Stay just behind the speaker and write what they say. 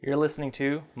You're listening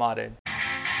to Modded.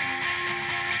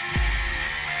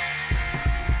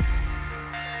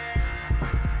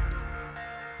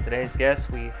 Today's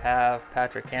guest, we have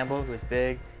Patrick Campbell, who is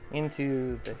big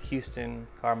into the Houston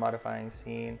car modifying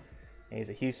scene. And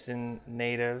he's a Houston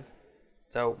native.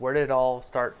 So where did it all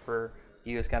start for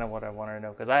you is kind of what I wanted to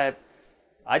know. Because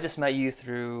I just met you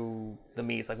through the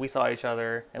meets. Like, we saw each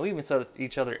other, and we even saw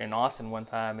each other in Austin one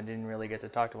time and didn't really get to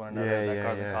talk to one another at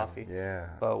Cars and Coffee. Yeah.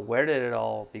 But where did it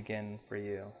all begin for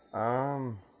you?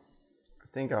 I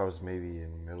think I was maybe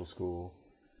in middle school.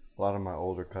 A lot of my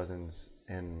older cousins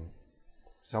and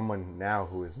someone now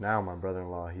who is now my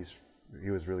brother-in-law,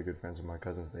 he was really good friends with my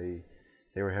cousins. They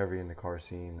were heavy in the car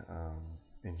scene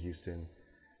in Houston.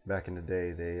 Back in the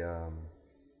day,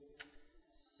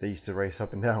 they used to race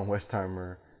up and down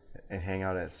Westheimer and hang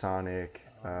out at Sonic.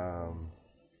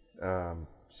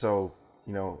 So,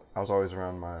 you know, I was always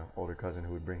around my older cousin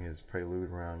who would bring his Prelude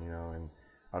around, you know, and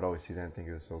I'd always see that and think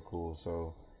it was so cool.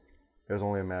 So it was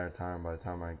only a matter of time by the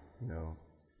time I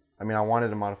wanted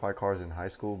to modify cars in high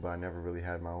school, but I never really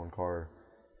had my own car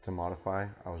to modify.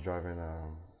 I was driving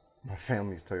my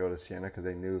family's Toyota Sienna because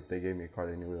they knew if they gave me a car,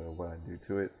 they knew what I'd do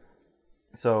to it.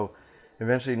 So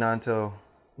eventually, not until,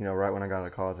 you know, right when I got out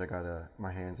of college, I got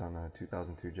my hands on a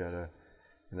 2002 Jetta,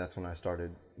 and that's when I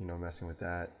started, you know, messing with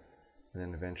that. And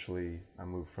then eventually I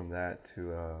moved from that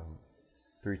to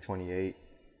 328,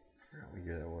 I forgot what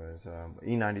year that was,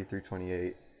 E90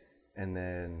 328, and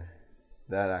then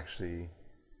that actually,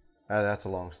 that's a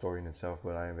long story in itself,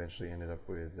 but I eventually ended up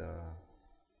with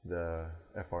the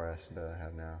FRS that I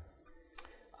have now.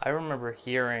 I remember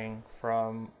hearing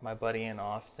from my buddy in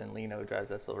Austin, Lino, who drives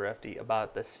that Silver FD,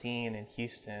 about the scene in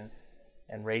Houston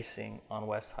and racing on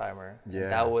Westheimer. Yeah.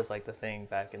 And that was like the thing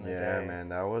back in the day. Yeah, man,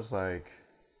 that was like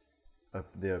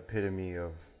the epitome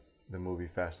of the movie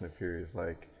Fast and the Furious.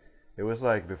 Like, it was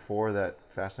like before that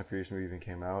Fast and Furious movie even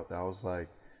came out, that was like,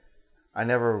 I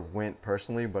never went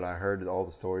personally, but I heard all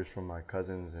the stories from my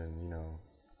cousins and, you know,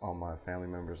 all my family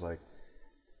members. Like,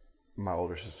 my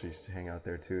older sister used to hang out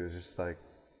there too. It was just like,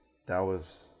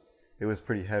 it was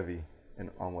pretty heavy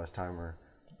on Westheimer.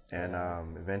 And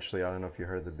eventually, I don't know if you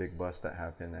heard the big bust that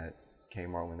happened at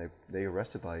Kmart when they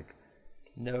arrested, like,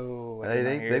 No,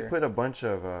 they put a bunch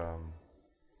of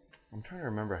I'm trying to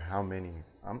remember how many.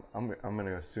 I'm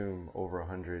gonna assume over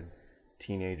 100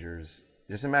 teenagers.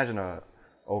 Just imagine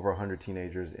over 100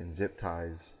 teenagers in zip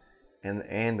ties,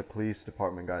 and the police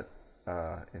department got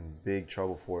in big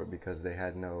trouble for it because they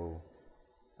had no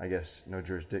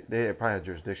jurisdiction. They probably had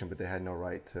jurisdiction, but they had no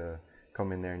right to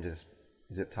come in there and just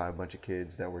zip tie a bunch of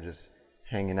kids that were just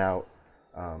hanging out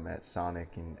at Sonic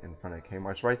in front of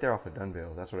Kmart. It's right there off of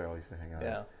Dunvale. That's where I always used to hang out.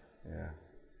 Yeah. Yeah.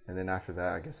 And then after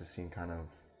that, I guess the scene kind of,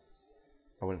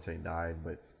 I wouldn't say died,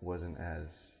 but wasn't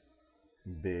as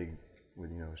big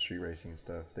with, you know, street racing and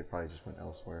stuff. They probably just went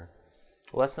elsewhere.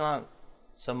 Well, that's not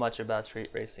so much about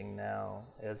street racing now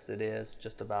as it is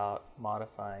just about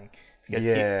modifying. Because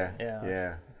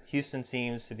Houston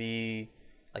seems to be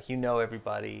like, you know,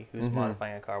 everybody who's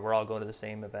modifying a car. We're all going to the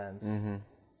same events. Mm-hmm.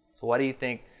 So what do you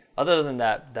think, other than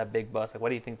that big bus, like, what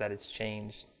do you think that it's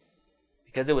changed?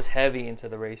 Because it was heavy into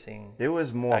the racing. It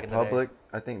was more public,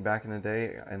 I think, back in the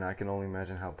day, and I can only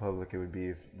imagine how public it would be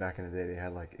if back in the day they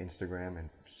had like Instagram and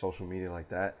social media like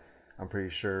that. I'm pretty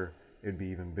sure it would be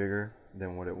even bigger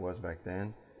than what it was back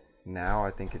then. Now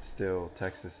I think it's still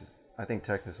Texas. I think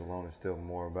Texas alone is still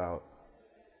more about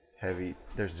heavy.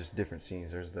 There's just different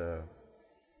scenes. There's the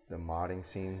modding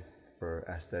scene for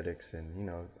aesthetics, and, you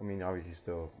know, I mean, obviously you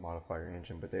still modify your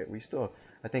engine, but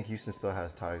I think Houston still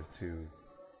has ties to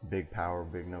big power,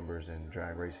 big numbers, and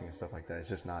drag racing and stuff like that. It's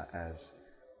just not as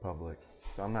public.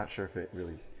 So I'm not sure if it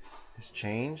really has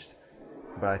changed,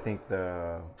 but I think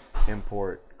the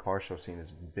import car show scene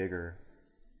is bigger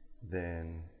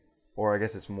than, or I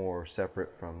guess it's more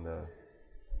separate from the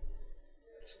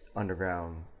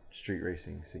underground street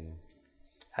racing scene.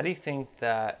 How do you think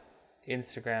that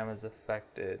Instagram has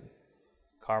affected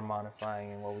car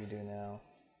modifying and what we do now?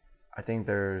 I think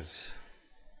there's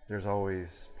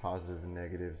always positive and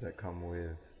negatives that come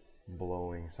with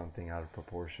blowing something out of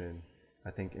proportion.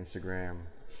 I think Instagram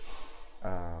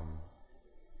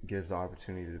gives the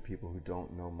opportunity to people who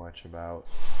don't know much about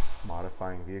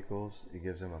modifying vehicles. It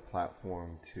gives them a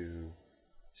platform to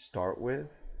start with.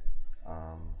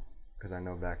 Because I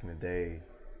know back in the day,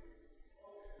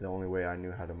 the only way I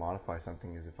knew how to modify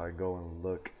something is if I go and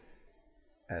look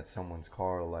at someone's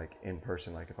car, like, in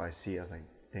person. Like, if I see it, I was like,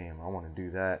 damn, I want to do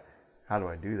that. How do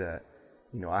I do that?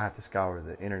 You know, I have to scour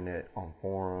the internet on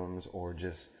forums or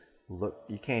just look.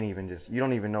 You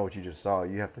don't even know what you just saw.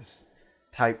 You have to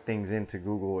type things into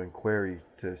Google and query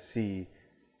to see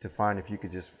to find if you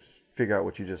could just figure out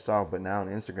what you just saw. But now on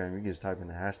Instagram, you can just type in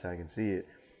the hashtag and see it.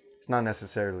 It's not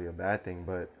necessarily a bad thing,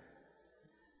 but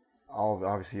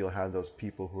obviously you'll have those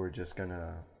people who are just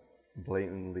gonna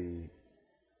blatantly.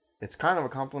 It's kind of a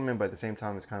compliment, but at the same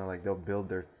time, it's kind of like they'll build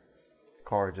their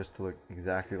car just to look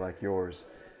exactly like yours.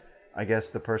 I guess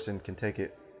the person can take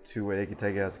it two ways. They can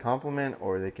take it as a compliment,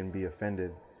 or they can be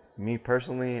offended. Me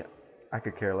personally, I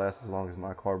could care less as long as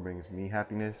my car brings me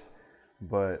happiness.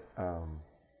 But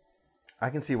I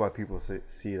can see why people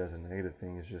see it as a negative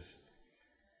thing. It's just,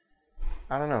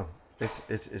 I don't know. It's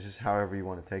just however you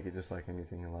want to take it, just like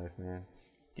anything in life, man.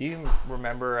 Do you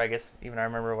remember, I guess even I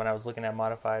remember when I was looking at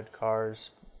modified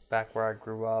cars back where I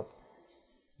grew up,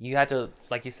 you had to,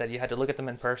 like you said, you had to look at them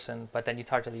in person, but then you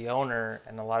talk to the owner,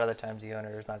 and a lot of the times the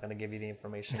owner is not going to give you the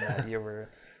information that you were,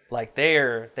 like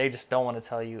they just don't want to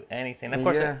tell you anything. Of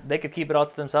course, they could keep it all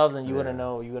to themselves and you wouldn't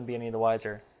know, you wouldn't be any the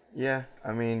wiser. Yeah,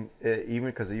 I mean,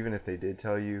 even if they did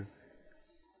tell you,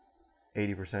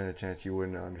 80% of the chance you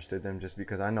wouldn't have understood them, just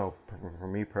because I know for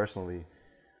me personally,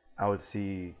 I would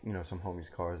see, some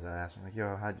homies' cars and I ask them, like,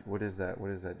 yo, what is that? What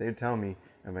is that? They'd tell me,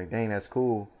 I'm like, dang, that's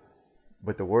cool.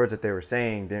 But the words that they were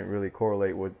saying didn't really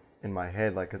correlate with in my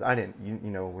head, like, because I didn't,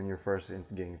 when you're first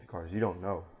getting into cars, you don't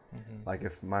know. Mm-hmm. Like,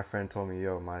 if my friend told me,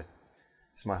 yo,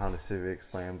 it's my Honda Civic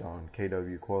slammed on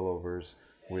KW coilovers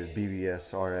with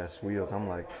BBS RS wheels, I'm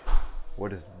like,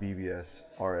 what is BBS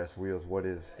RS wheels? What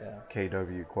is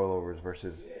KW coilovers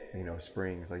versus,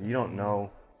 springs? Like, you don't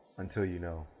know until you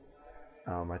know.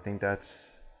 I think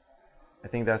that's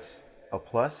a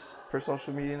plus for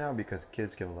social media now, because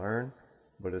kids can learn,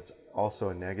 but it's also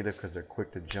a negative because they're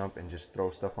quick to jump and just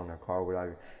throw stuff on their car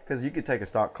because you could take a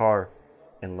stock car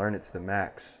and learn it to the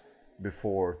max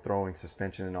before throwing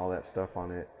suspension and all that stuff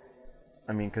on it.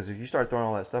 I mean, because if you start throwing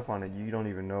all that stuff on it, you don't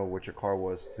even know what your car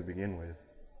was to begin with.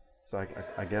 So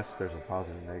I guess there's a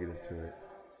positive and negative to it.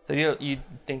 So you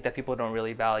think that people don't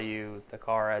really value the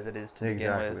car as it is to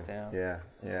begin with?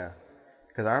 Yeah.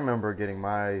 Because I remember getting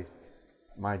my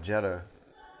Jetta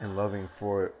and loving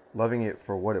it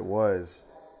for what it was,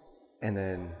 and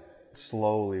then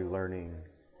slowly learning,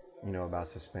 about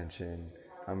suspension.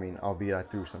 I mean, albeit I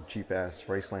threw some cheap ass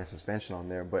Raceland suspension on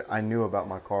there, but I knew about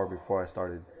my car before I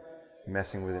started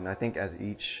messing with it. And I think as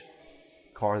each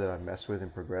car that I've messed with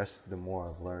and progressed, the more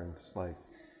I've learned. Like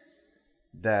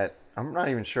that, I'm not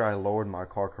even sure I lowered my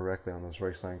car correctly on those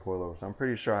Raceland coilovers. I'm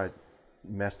pretty sure I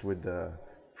messed with the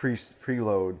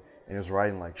preload and it was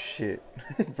riding like shit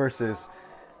versus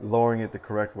lowering it the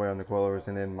correct way on the coilovers.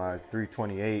 And then my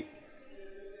 328,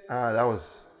 that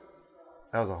was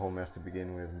a whole mess to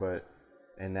begin with.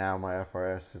 And now my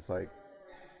FRS, it's like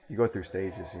you go through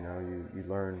stages, you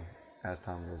learn as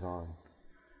time goes on.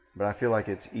 But I feel like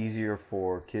it's easier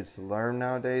for kids to learn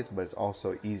nowadays, but it's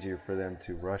also easier for them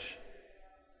to rush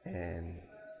and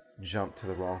jump to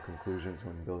the wrong conclusions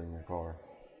when building their car.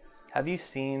 Have you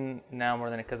seen now more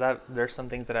than it? Because there's some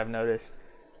things that I've noticed.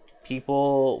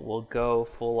 People will go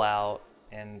full out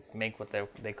and make what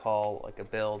they call like a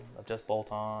build of just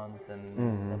bolt-ons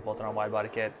and a bolt-on wide body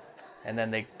kit, and then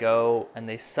they go and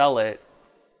they sell it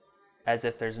as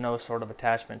if there's no sort of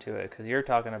attachment to it. Because you're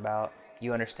talking about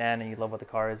you understand and you love what the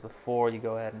car is before you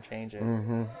go ahead and change it.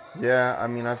 Mm-hmm. Yeah, I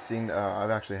mean,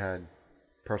 I've actually had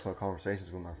personal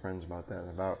conversations with my friends about that.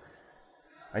 About,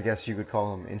 I guess you could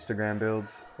call them Instagram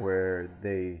builds, where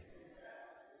they,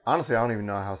 honestly, I don't even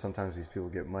know how sometimes these people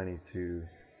get money to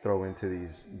throw into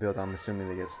these builds. I'm assuming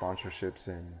they get sponsorships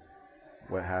and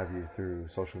what have you through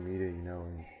social media,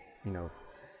 and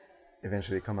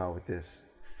eventually they come out with this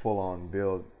full-on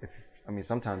build.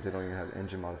 Sometimes they don't even have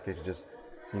engine modification, just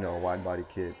a wide body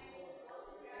kit,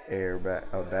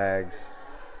 bags,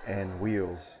 and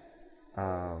wheels,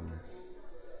 and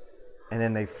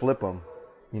then they flip them,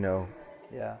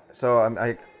 Yeah. So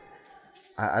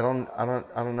I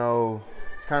don't know.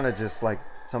 It's kind of just like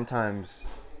sometimes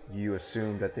you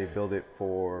assume that they build it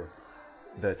for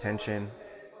the attention,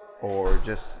 or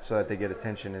just so that they get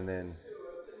attention and then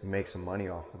make some money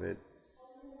off of it.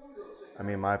 I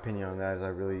mean, my opinion on that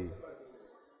is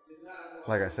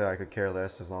like I said, I could care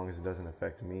less as long as it doesn't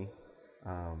affect me,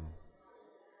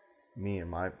 me and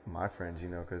my friends,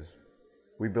 because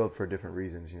we build for different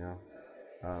reasons,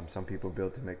 Some people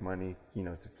build to make money,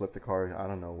 to flip the car. I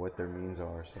don't know what their means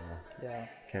are, so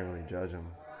can't really judge them.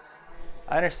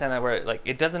 I understand that where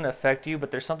it doesn't affect you, but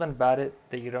there's something about it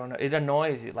that you don't know. It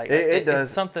annoys you. It does.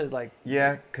 It's something like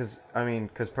because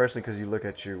personally, because you look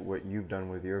at what you've done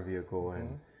with your vehicle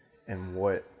and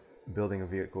what building a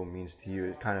vehicle means to you,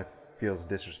 it kind of feels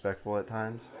disrespectful at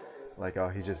times. Like, oh,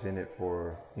 he's just in it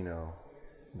for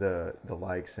the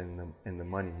likes and the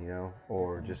money,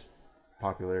 or just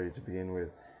popularity to begin with.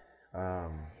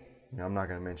 You know, I'm not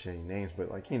gonna mention any names, but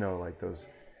like, you know, like those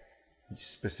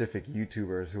specific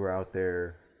YouTubers who are out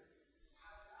there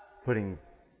putting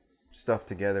stuff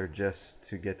together just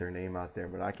to get their name out there.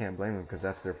 But I can't blame them because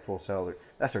that's their full salary.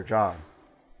 That's their job.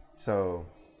 So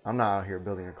I'm not out here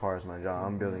building a car as my job.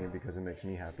 I'm building it because it makes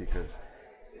me happy, because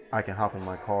I can hop in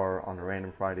my car on a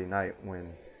random Friday night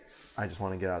when I just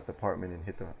want to get out of the apartment and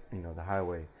hit the, you know, the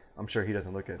highway. I'm sure he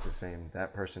doesn't look at it the same.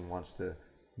 That person wants to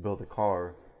build a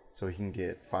car so he can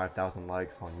get 5,000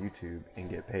 likes on YouTube and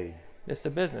get paid. It's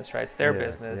a business, right? It's their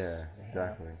business. Yeah,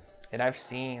 exactly. And I've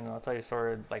seen, I'll tell you a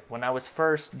story, like when I was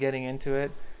first getting into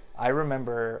it, I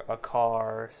remember a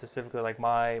car, specifically like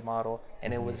my model,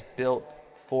 and it was built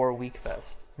for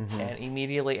WeekFest. And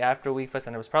immediately after WeekFest,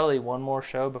 and it was probably one more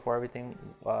show before everything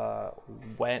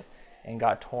went and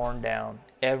got torn down,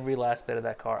 every last bit of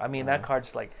that car. I mean, that car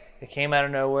just like, it came out of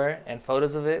nowhere, and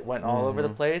photos of it went all over the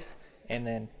place. And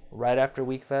then right after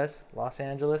WeekFest, Los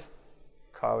Angeles,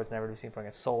 car was never to be seen from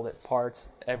again. Sold it, parts,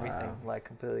 everything, like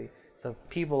completely. So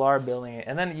people are building it.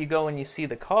 And then you go and you see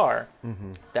the car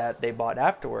that they bought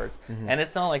afterwards, and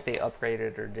it's not like they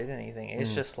upgraded or did anything.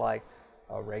 It's just like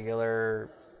a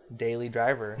regular daily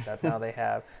driver that now they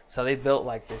have. So they built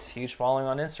like this huge following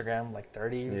on Instagram, like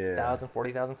 30,000,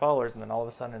 40,000 followers, and then all of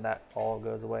a sudden that all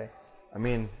goes away. I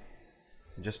mean,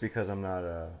 just because I'm not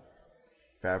a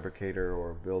fabricator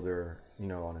or builder, you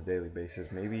know, on a daily basis,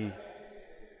 maybe,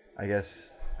 I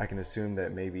guess I can assume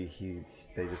that maybe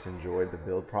they just enjoyed the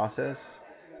build process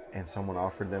and someone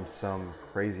offered them some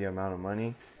crazy amount of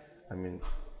money. I mean,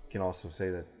 you can also say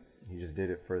that he just did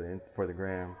it for the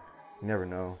gram. You never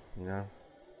know, you know?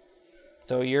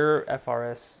 So your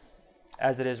FRS,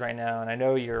 as it is right now, and I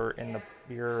know you're in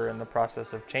the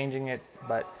process of changing it,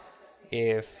 but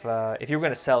if you were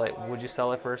going to sell it, would you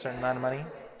sell it for a certain amount of money?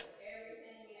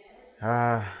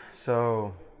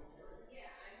 So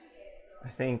I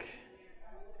think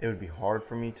it would be hard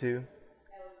for me to.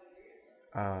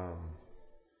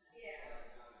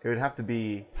 It would have to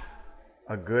be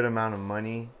a good amount of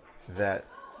money that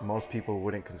most people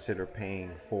wouldn't consider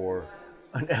paying for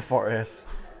an FRS,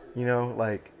 you know,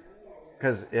 like,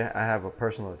 because I have a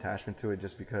personal attachment to it,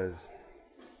 just because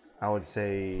I would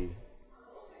say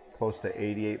close to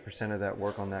 88% of that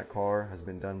work on that car has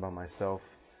been done by myself,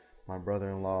 my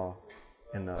brother-in-law,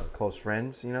 and close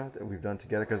friends, you know, that we've done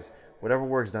together. Because whatever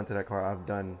work's done to that car, I've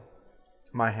done,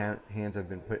 my hands have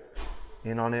been put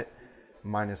in on it,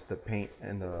 minus the paint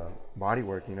and the body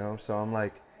work, you know. So I'm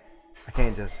like, I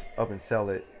can't just up and sell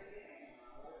it,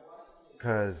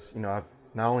 because, you know, I've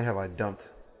not only have I dumped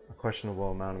a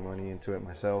questionable amount of money into it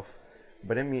myself,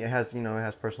 but it has, you know, it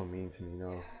has personal meaning to me, you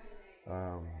know.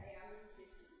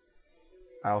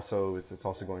 It's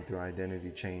also going through an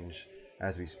identity change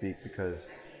as we speak, because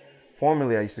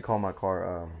formerly I used to call my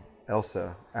car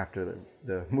Elsa after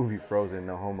the movie Frozen,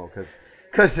 no homo,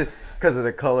 because of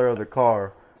the color of the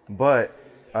car. But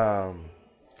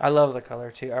I love the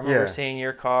color too. I remember seeing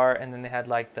your car, and then they had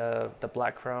like the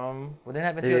black chrome. Well, they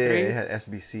didn't have Ventilo 3s? Yeah, it had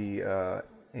SBC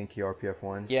Inky RPF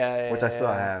ones. Which I still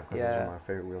have, because those are my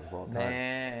favorite wheels of all time.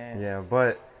 Man. Yeah,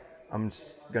 but I'm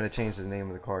just going to change the name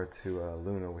of the car to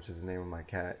Luna, which is the name of my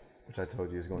cat, which I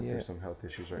told you is going through some health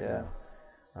issues right now.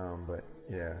 But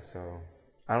yeah, so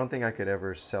I don't think I could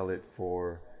ever sell it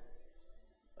for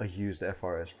a used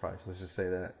FRS price. Let's just say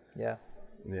that. Yeah.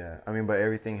 I mean, but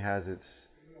everything has its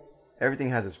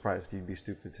price. You'd be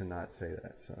stupid to not say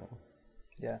that. So.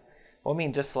 Yeah. Well, I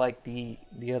mean, just like the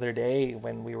other day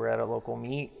when we were at a local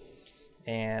meet,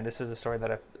 and this is a story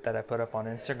that I put up on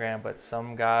Instagram, but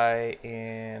some guy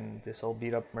in this old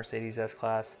beat up Mercedes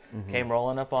S-Class came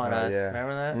rolling up on us. Yeah.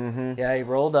 Remember that? Mm-hmm. Yeah, he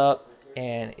rolled up,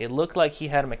 and it looked like he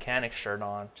had a mechanic shirt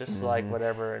on, just like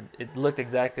whatever. It looked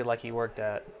exactly like he worked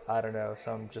at, I don't know,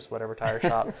 some just whatever tire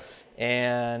shop.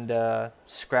 And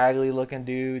scraggly looking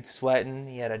dude, sweating.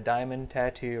 He had a diamond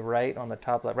tattoo right on the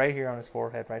top left, right here on his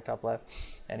forehead, right top left.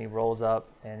 And he rolls up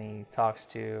and he talks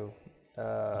to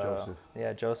Joseph.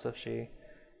 Yeah, Joseph Shee.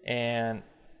 And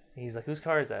he's like, whose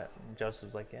car is that? And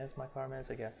Joseph's like, yeah, it's my car, man. It's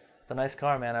like, yeah, it's a nice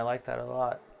car, man. I like that a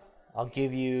lot. I'll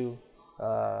give you,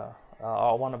 I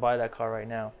want to buy that car right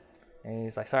now. And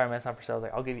he's like, sorry, man, it's not for sale. I was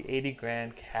like, I'll give you 80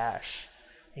 grand cash.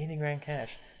 80 grand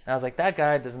cash. And I was like, that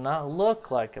guy does not look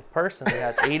like a person that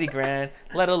has 80 grand,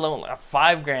 let alone a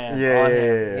 5 grand on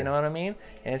him. Yeah. You know what I mean?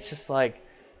 And it's just like,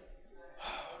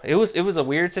 it was a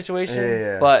weird situation.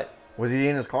 Yeah. But was he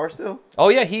in his car still? oh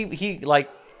yeah, he like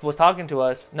was talking to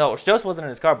us. No, Joseph wasn't in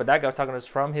his car, but that guy was talking to us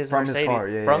from his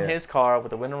Mercedes, his car with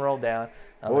the window rolled down.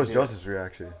 What was Joseph's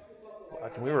reaction?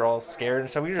 We were all scared and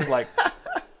stuff. We were just like,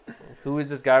 who is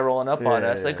this guy rolling up on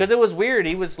us? Because it was weird.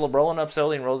 He was rolling up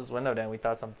slowly and rolls his window down. We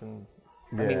thought something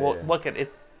I mean, what could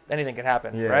it's anything could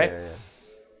happen, right?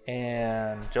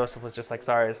 And Joseph was just like,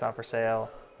 sorry, it's not for sale.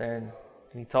 Then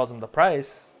he tells him the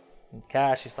price in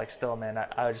cash. He's like, still, man,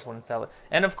 I just wouldn't sell it.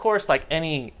 And of course, like at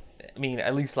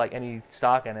least like any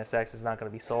stock NSX is not going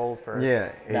to be sold for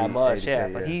 80, that much.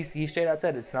 80K, But he straight out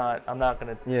said it's not. I'm not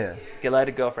going to let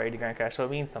it go for 80 grand cash. So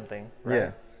it means something, right?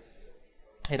 Yeah.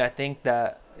 And I think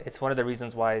that it's one of the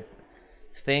reasons why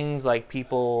things like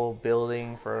people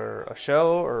building for a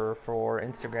show or for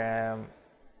Instagram,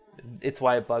 it's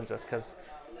why it bugs us, because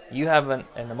you have an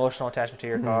emotional attachment to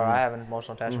your car. I have an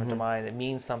emotional attachment to mine. It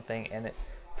means something, and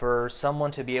for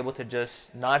someone to be able to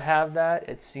just not have that,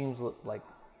 it seems like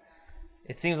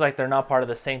they're not part of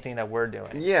the same thing that we're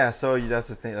doing. Yeah, so that's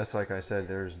the thing. That's like I said,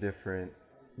 there's different,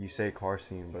 you say car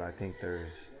scene, but I think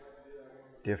there's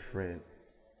different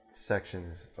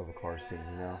sections of a car scene,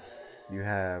 you know?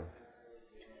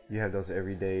 You have those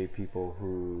everyday people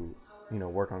who,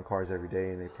 work on cars every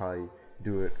day, and they probably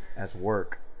do it as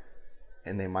work,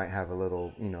 and they might have a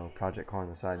little, project car on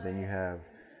the side. Then you have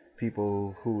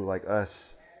people who, like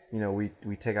us,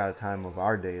 we take out a time of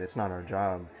our day. It's not our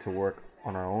job to work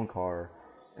on our own car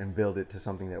and build it to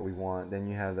something that we want. Then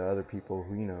you have the other people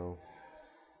who,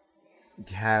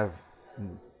 have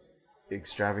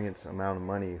extravagant amount of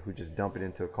money who just dump it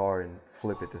into a car and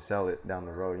flip it to sell it down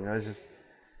the road.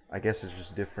 I guess it's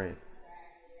just different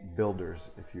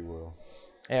builders, if you will.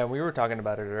 Yeah, we were talking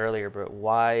about it earlier, but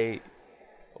why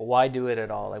do it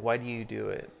at all? Like, why do you do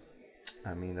it?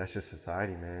 I mean, that's just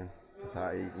society, man.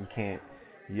 Society, you can't.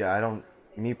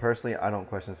 Me personally, I don't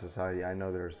question society. I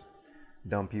know there's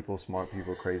dumb people, smart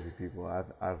people, crazy people.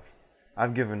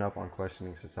 I've given up on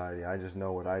questioning society. I just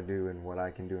know what I do and what I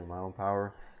can do in my own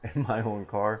power, in my own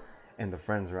car, and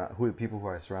the people who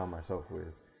I surround myself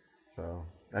with. So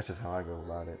that's just how I go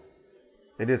about it.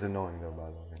 It is annoying though, by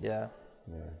the way. Yeah.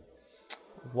 Yeah.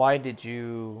 Why did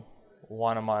you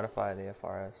want to modify the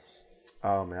FRS?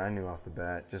 Oh man, I knew off the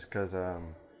bat. Just because,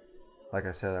 like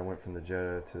I said, I went from the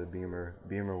Jetta to the Beamer.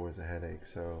 Beamer was a headache,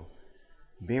 so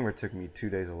Beamer took me 2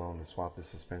 days alone to swap the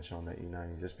suspension on the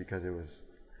E90, just because it was.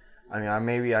 I mean,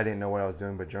 maybe I didn't know what I was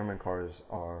doing, but German cars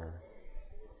are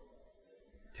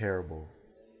terrible,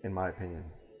 in my opinion,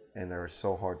 and they're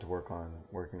so hard to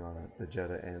working on the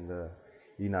Jetta and the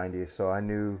E90. So I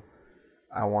knew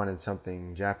I wanted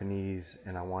something Japanese,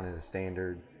 and I wanted a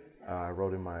standard. I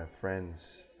wrote in my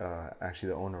friend's, actually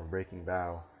the owner of Breaking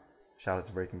Bow. Shout out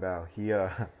to Breaking Bow. He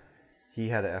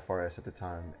had a FRS at the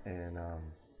time, and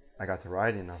I got to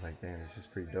ride it, and I was like, damn, this is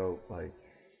pretty dope. Like,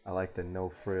 I like the no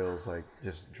frills, like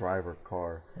just driver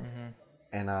car. Mm-hmm.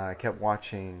 And I kept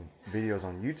watching videos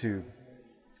on YouTube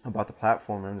about the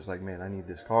platform, and I'm just like, man, I need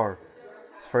this car.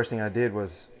 So first thing I did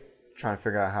was trying to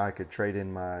figure out how I could trade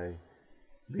in my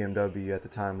BMW at the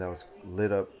time that was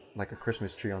lit up like a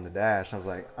Christmas tree on the dash. I was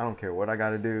like, I don't care what I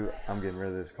got to do, I'm getting rid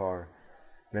of this car.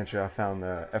 Eventually I found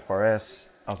the FRS.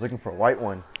 I was looking for a white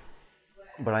one,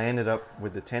 but I ended up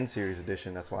with the 10 series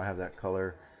edition. That's why I have that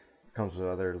color. It comes with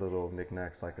other little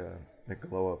knickknacks like the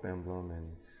glow up emblem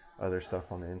and other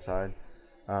stuff on the inside.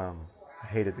 I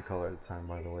hated the color at the time,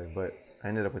 by the way, but I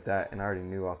ended up with that, and I already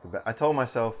knew off the bat. I told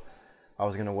myself I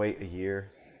was gonna wait a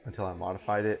year until I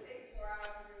modified it.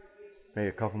 Maybe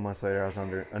a couple months later, I was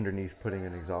underneath putting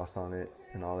an exhaust on it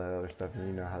and all that other stuff, and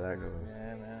you know how that goes.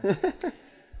 Yeah,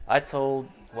 man.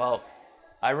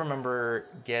 I remember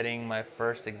getting my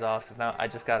first exhaust, because now I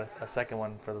just got a second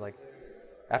one for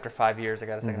after 5 years, I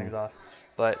got a second exhaust.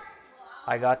 But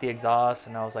I got the exhaust,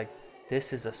 and I was like,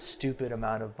 this is a stupid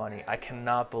amount of money. I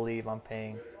cannot believe I'm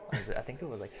paying, I think it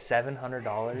was like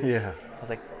 $700. Yeah. I was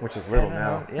like, which is little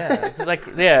now. Yeah, it's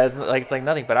like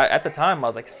nothing. But at the time, I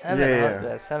was like, 700.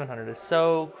 Yeah. 700 is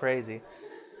so crazy.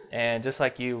 And just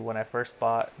like you, when I first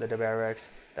bought the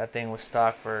WRX, that thing was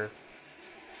stock for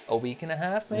a week and a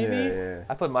half, maybe. Yeah.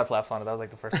 I put mud flaps on it. That was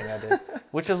like the first thing I did,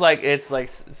 which is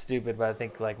it's stupid. But I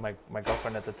think like my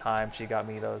girlfriend at the time, she got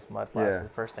me those mud flaps. Yeah. The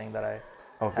first thing that I.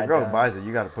 Oh, if the girl buys it,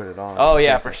 you got to put it on. Oh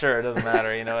yeah, for sure. It doesn't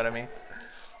matter. You know what I mean?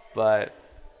 But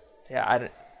yeah,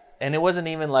 and it wasn't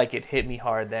even like it hit me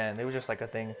hard then. It was just like a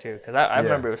thing too, because I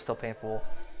remember it was still painful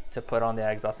to put on the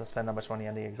exhaust and spend that much money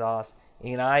on the exhaust.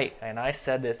 And I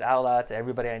said this out loud to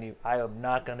everybody I knew: I am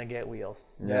not gonna get wheels.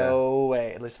 Yeah. No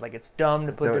way. It's just it's dumb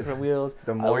to put different wheels.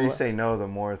 The more you say no, the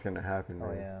more it's gonna happen.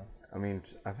 Oh yeah. I mean,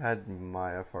 I've had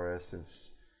my FRS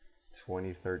since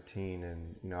 2013,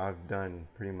 and I've done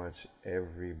pretty much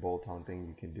every bolt-on thing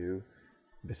you can do,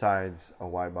 besides a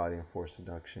wide body and forced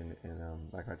induction. And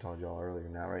like I told y'all earlier,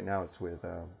 right now it's with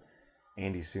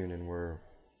Andy soon, and we're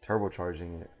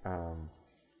turbocharging it.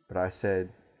 But I said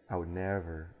I would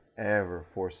never ever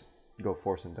force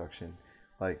induction.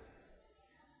 Like,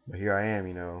 But here I am,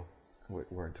 you know,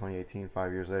 we're in 2018,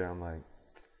 5 years later. I'm like,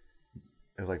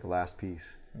 it was like the last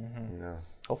piece, you know.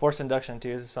 Well, forced induction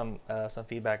too is some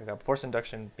feedback I got. Forced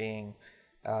induction being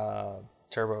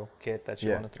turbo kit that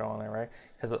you want to throw on there, right?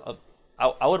 Because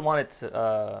I would want it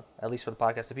to at least for the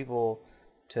podcast, the people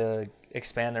to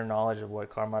expand their knowledge of what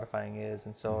car modifying is.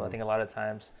 And so I think a lot of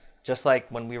times, just like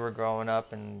when we were growing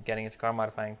up and getting into car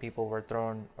modifying, people were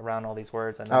throwing around all these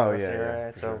words. I know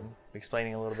right? So sure.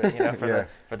 Explaining a little bit, you know,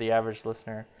 for the average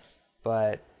listener.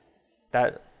 But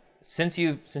that since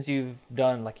you've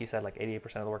done, like you said, like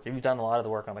 88% of the work, you've done a lot of the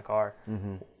work on the car.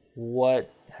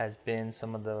 What has been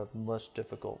some of the most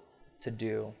difficult to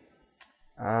do?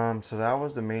 So that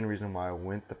was the main reason why I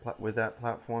went with that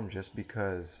platform, just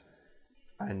because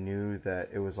I knew that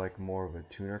it was like more of a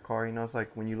tuner car. You know, it's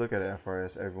like when you look at an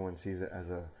FRS, everyone sees it as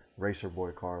a racer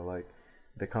boy car. Like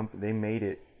they made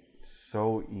it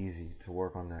so easy to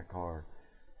work on that car.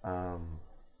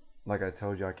 Like I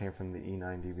told you, I came from the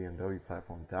E90 BMW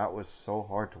platform. That was so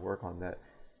hard to work on that.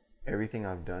 Everything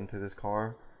I've done to this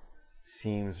car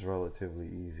seems relatively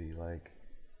easy. Like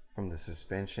from the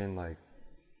suspension, like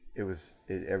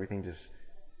everything just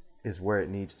is where it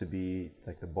needs to be.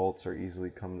 Like the bolts are easily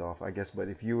come off, I guess. But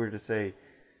if you were to say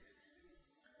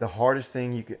the hardest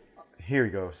thing you could, here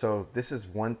we go. So this is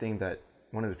one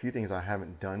of the few things I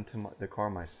haven't done to the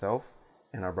car myself,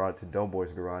 and I brought it to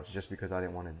Doughboy's garage just because I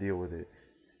didn't want to deal with it.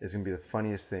 It's gonna be the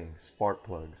funniest thing: spark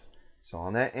plugs. So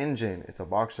on that engine, it's a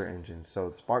boxer engine, so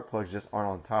the spark plugs just aren't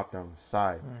on top; they're on the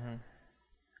side.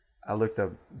 I looked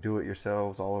up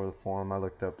do-it-yourselves all over the forum. I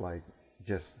looked up like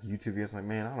just YouTube videos. Like,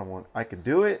 man, I could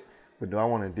do it, but do I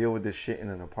want to deal with this shit in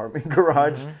an apartment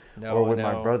garage or with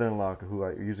my brother-in-law, who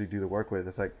I usually do the work with?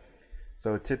 It's like,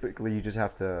 so typically you just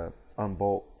have to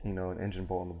unbolt, you know, an engine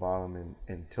bolt on the bottom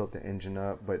and tilt the engine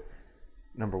up. But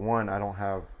number one,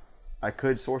 I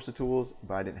could source the tools,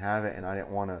 but I didn't have it, and I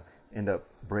didn't want to end up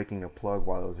breaking a plug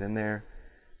while it was in there.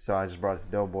 So I just brought it to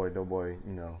Doughboy. Doughboy,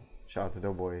 you know, shout out to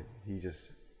Doughboy. He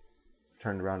just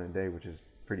turned around in a day, which is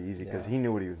pretty easy because he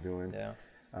knew what he was doing.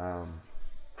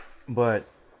 But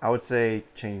I would say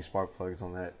changing spark plugs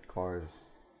on that car is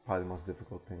probably the most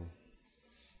difficult thing.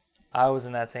 I was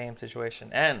in that same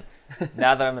situation, and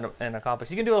now that I'm in a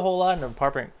complex, you can do a whole lot in an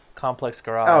apartment complex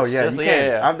garage. Oh yeah, you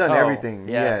can. Yeah. I've done everything.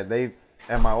 Yeah, they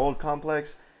at my old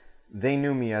complex, they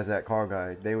knew me as that car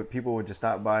guy. People would just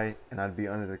stop by, and I'd be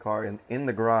under the car in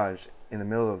the garage in the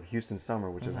middle of Houston summer,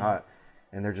 which is hot,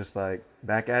 and they're just like,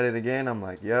 back at it again. I'm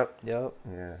like, yep.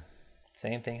 Yeah.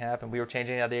 Same thing happened. We were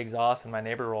changing out the exhaust, and my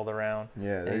neighbor rolled around.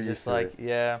 Yeah, they're just like,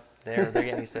 they're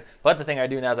getting used to it. But the thing I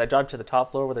do now is I drive to the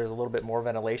top floor where there's a little bit more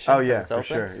ventilation. Oh yeah, for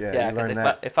sure. Yeah,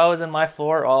 because if I was in my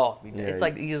floor, it's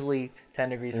like easily 10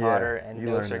 degrees hotter and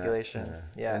no circulation.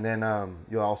 Yeah. And then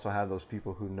you'll also have those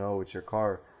people who know it's your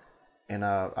car. And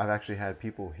I've actually had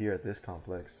people here at this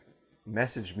complex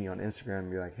message me on Instagram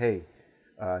and be like, hey,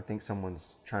 I think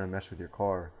someone's trying to mess with your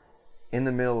car in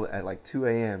the middle at like 2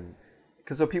 a.m.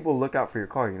 Because so people look out for your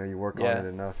car, you know, you work on it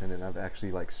enough. And then I've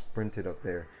actually like sprinted up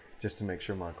there just to make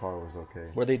sure my car was okay.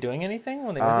 Were they doing anything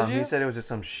when they messaged you? He said it was just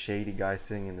some shady guy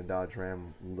sitting in the Dodge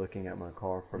Ram looking at my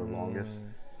car for the longest.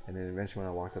 And then eventually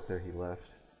when I walked up there, he left.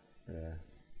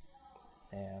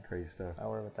 Yeah. Crazy stuff. I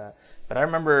worry with that. But I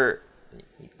remember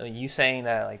you saying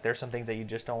that like there's some things that you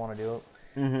just don't want to do.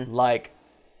 Like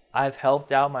I've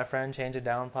helped out my friend change a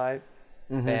downpipe.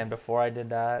 And before I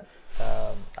did that,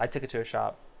 I took it to a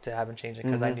shop to have him change it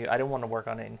because I knew I didn't want to work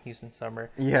on it in Houston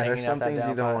summer. Yeah, there's some things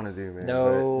you don't want to do, man.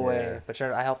 No way. But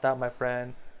sure, I helped out my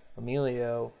friend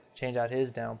Emilio change out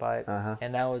his downpipe,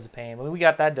 and that was a pain. I mean, we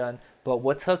got that done. But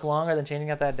what took longer than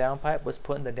changing out that downpipe was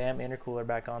putting the damn intercooler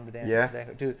back on the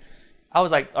damn. Dude, I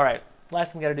was like, all right,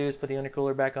 last thing we got to do is put the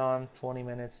intercooler back on. 20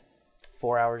 minutes.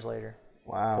 4 hours later.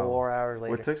 Wow. 4 hours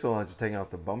later. What took so long? Just taking out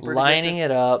the bumper? Lining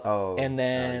it up, and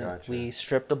then we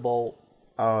stripped a bolt.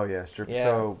 Oh yeah,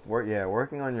 So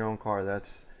working on your own car,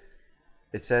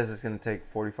 it says it's gonna take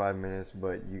 45 minutes,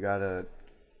 but you gotta.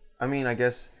 I mean, I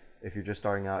guess if you're just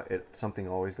starting out, something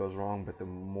always goes wrong. But the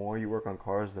more you work on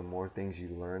cars, the more things you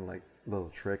learn, like little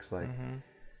tricks,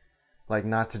 like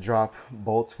not to drop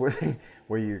bolts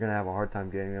where you're gonna have a hard time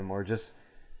getting them, or just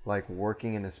like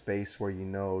working in a space where you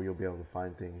know you'll be able to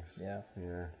find things. Yeah.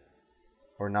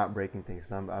 Or not breaking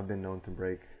things. I've been known to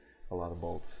break a lot of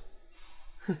bolts.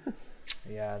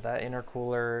 Yeah, that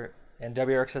intercooler and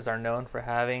WRXs are known for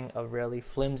having a really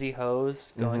flimsy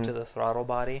hose going to the throttle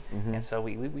body, and so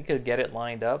we could get it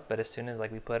lined up, but as soon as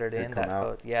like we put it in, that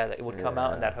hose, it would come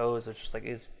out, and that hose was just like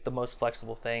is the most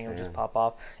flexible thing. It would just pop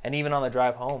off, and even on the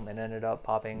drive home, it ended up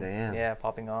popping.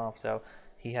 Popping off. So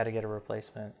he had to get a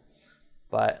replacement.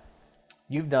 But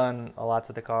You've done a lot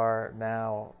to the car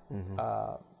now.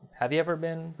 Have you ever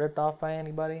been ripped off by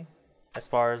anybody as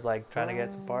far as like trying to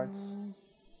get some parts?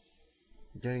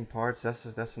 Getting parts,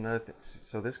 that's another thing.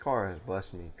 So this car has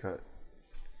blessed me.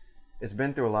 It's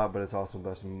been through a lot, but it's also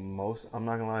blessed me. I'm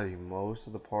not gonna lie to you, most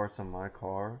of the parts on my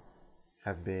car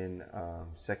have been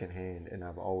secondhand, and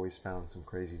I've always found some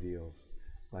crazy deals.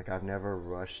 Like, I've never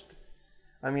rushed.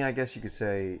 I mean, I guess you could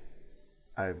say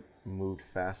I moved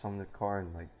fast on the car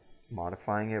and like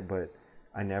modifying it, but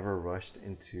I never rushed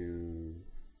into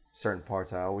certain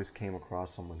parts. I always came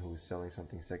across someone who was selling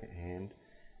something secondhand,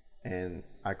 and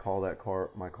I call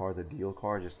my car the deal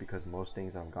car, just because most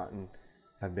things I've gotten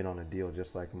have been on a deal.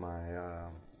 Just like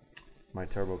my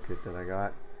turbo kit that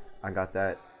I got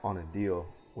that on a deal,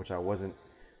 which I wasn't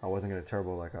gonna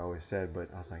turbo like I always said,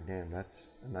 but I was like, damn, that's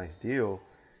a nice deal.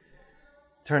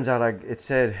 Turns out it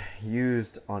said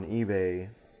used on eBay,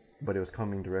 but it was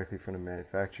coming directly from the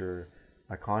manufacturer.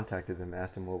 I contacted them,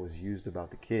 asked him what was used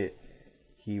about the kit.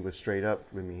 He was straight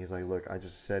up with me. He's like, look, I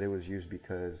just said it was used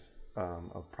because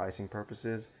of pricing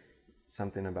purposes.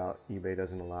 Something about eBay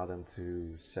doesn't allow them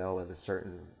to sell at a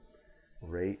certain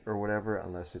rate or whatever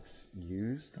unless it's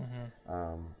used.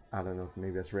 I don't know if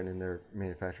maybe that's written in their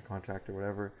manufacturer contract or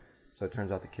whatever. So it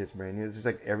turns out the kit's brand new. It's just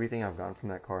like everything I've gotten from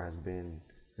that car has been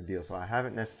a deal. So I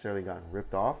haven't necessarily gotten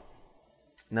ripped off.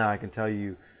 Now I can tell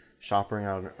you, shopping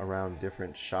out around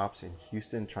different shops in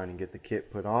Houston trying to get the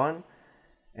kit put on,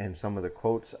 and some of the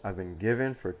quotes I've been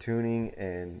given for tuning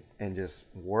and just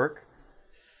work,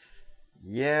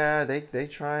 yeah, they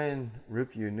try and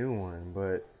rip you a new one,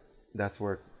 but that's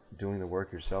where doing the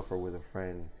work yourself or with a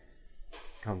friend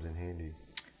comes in handy.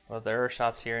 Well, there are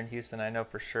shops here in Houston, I know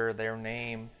for sure their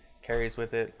name carries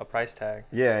with it a price tag.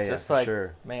 Yeah, just for like,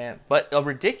 sure. Man, but a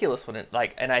ridiculous one.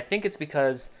 Like, and I think it's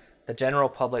because the general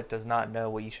public does not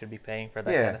know what you should be paying for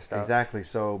that kind of stuff. Exactly.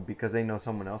 So because they know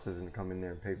someone else isn't going to come in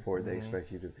there and pay for it, they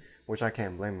expect you to, which I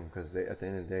can't blame them, because at the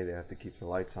end of the day, they have to keep the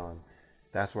lights on.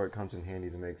 That's where it comes in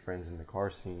handy to make friends in the car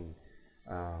scene.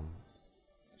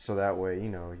 So that way, you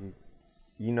know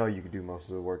you can do most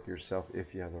of the work yourself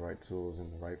if you have the right tools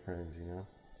and the right friends, you know?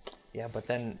 Yeah, but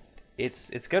then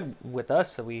it's good with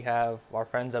us that we have our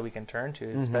friends that we can turn to,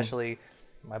 especially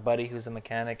my buddy who's a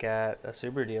mechanic at a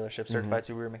Subaru dealership, certified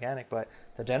Subaru mechanic. But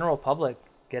the general public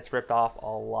gets ripped off a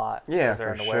lot. Yeah,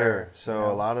 they're for unaware, sure. So you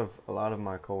know? a lot of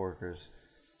my coworkers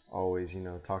always,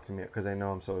 talk to me because they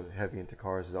know I'm so heavy into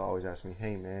cars. They'll always ask me,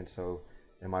 "Hey, man, so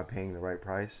am I paying the right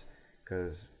price?"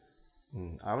 Because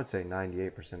I would say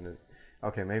 98% of,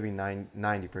 okay, maybe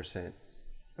 90%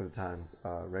 of the time,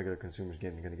 regular consumers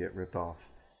going to get ripped off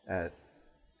at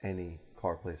any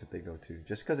car place that they go to,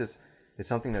 just because it's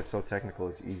something that's so technical.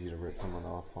 It's easy to rip someone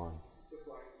off on.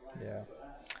 Yeah,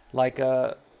 like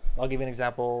I'll give you an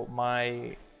example.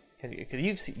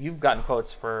 Because you've gotten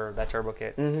quotes for that turbo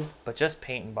kit, but just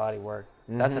paint and body work,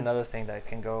 that's another thing that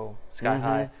can go sky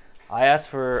high. I asked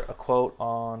for a quote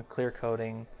on clear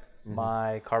coating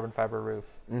my carbon fiber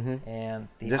roof, and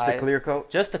A clear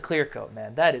coat. Just a clear coat,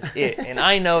 man. That is it, and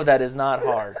I know that is not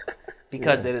hard.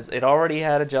 Because it already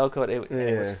had a gel coat. It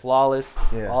was flawless.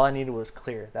 Yeah. All I needed was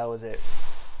clear. That was it.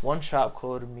 One shop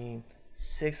quoted me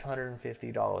 $650.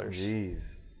 Jeez.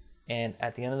 And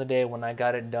at the end of the day, when I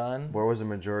got it done, Where was the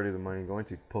majority of the money going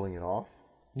to? Pulling it off?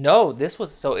 no,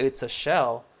 it's a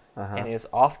shell, and it's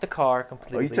off the car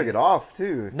completely. Oh, you took it off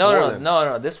too?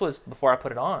 No. This was before I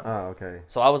put it on. Oh, okay.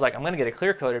 So I was like, I'm gonna get it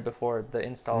clear coated before the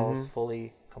install is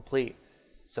fully complete.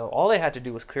 So all they had to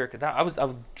do was clear coat. I was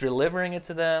delivering it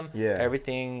to them. Yeah.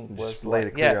 Everything was just lay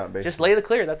the clear out, basically. Just lay the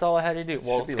clear. That's all I had to do.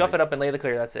 Well, scuff like- it up and lay the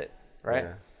clear. That's it, right?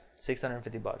 Yeah.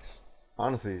 $650.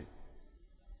 Honestly,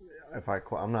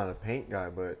 I'm not a paint guy,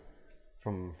 but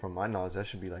from my knowledge, that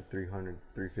should be like $300,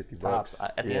 $350. Tops.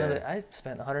 At the end of it, I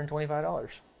spent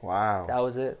 $125. Wow. That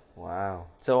was it. Wow.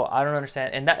 So I don't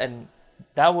understand. And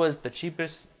that was the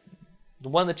cheapest,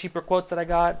 one of the cheaper quotes that I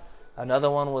got.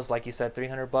 Another one was, like you said,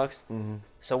 $300.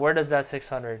 So where does that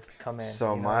 $600 come in?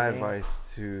 So You know my what I mean?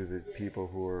 advice to the people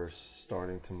who are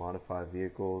starting to modify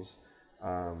vehicles,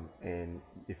 and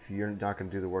if you're not going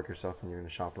to do the work yourself and you're going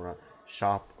to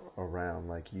shop around.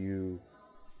 Like,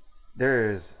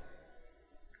 there's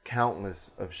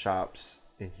countless of shops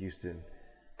in Houston,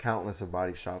 countless of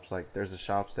body shops. Like, there's the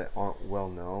shops that aren't well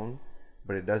known,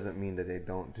 but it doesn't mean that they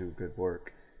don't do good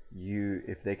work.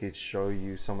 If they could show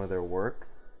you some of their work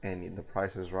and the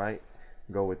price is right,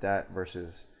 go with that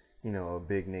versus, a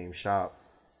big name shop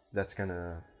that's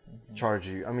gonna charge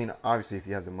you. I mean, obviously, if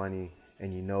you have the money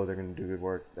and they're gonna do good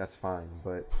work, that's fine.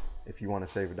 But if you want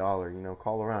to save $1,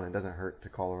 call around. It doesn't hurt to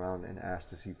call around and ask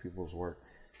to see people's work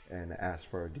and ask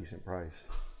for a decent price.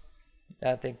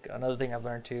 I think another thing I've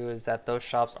learned too is that those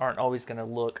shops aren't always going to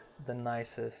look the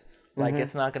nicest. Like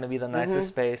it's not going to be the nicest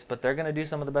space, but they're going to do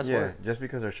some of the best Yeah, work. just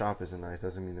because their shop isn't nice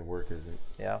doesn't mean their work isn't.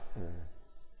 Yeah. Yeah,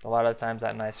 A lot of the times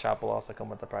that nice shop will also come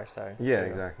with a price tag. yeah,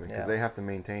 too. exactly. Because Yeah. they have to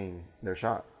maintain their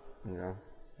shop. You know,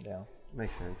 Yeah.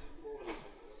 makes sense.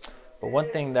 But one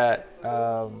thing that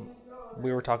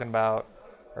we were talking about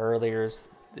earlier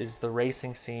is the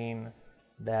racing scene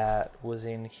that was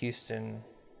in Houston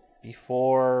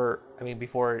before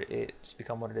it's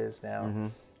become what it is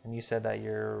now. And you said that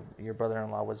your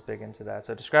brother-in-law was big into that.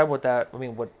 So describe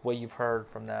what you've heard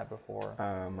from that before.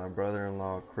 My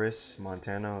brother-in-law, Chris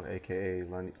Montano, aka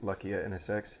Lucky at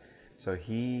NSX. So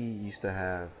he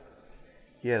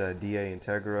had a DA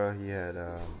Integra, he had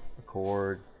a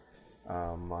Accord.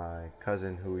 My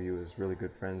cousin, who he was really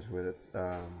good friends with,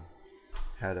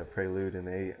 had a Prelude, and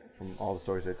they, from all the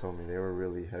stories they told me, they were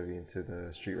really heavy into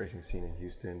the street racing scene in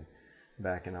Houston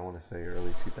back in, I want to say, early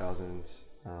 2000s,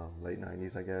 late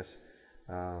 90s, I guess.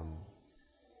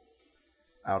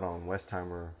 Out on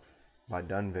Westheimer by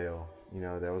Dunvale,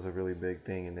 that was a really big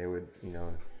thing, and they would,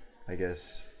 I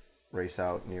guess, race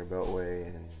out near Beltway,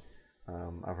 and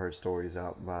I've heard stories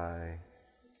out by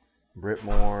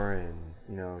Britmore,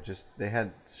 and just they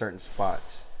had certain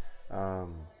spots.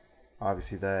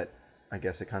 Obviously, that I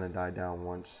guess it kind of died down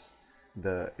once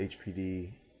the HPD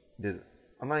did.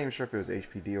 I'm not even sure if it was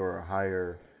HPD or a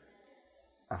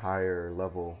higher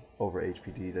level over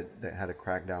HPD that had a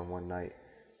crackdown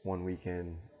one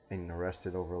weekend, and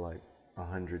arrested over like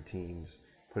 100 teens,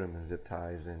 put them in zip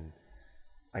ties, and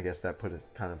I guess that put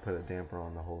a damper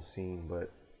on the whole scene.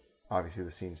 But obviously,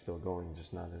 the scene's still going,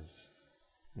 just not as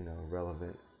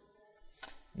relevant.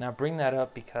 Now bring that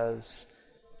up because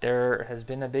there has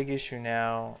been a big issue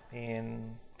now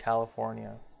in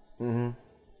California. Mm-hmm.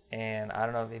 And I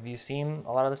don't know, have you seen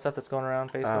a lot of the stuff that's going around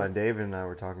Facebook? David and I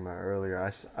were talking about earlier.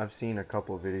 I've seen a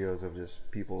couple of videos of just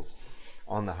people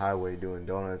on the highway doing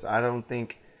donuts. I don't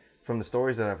think, from the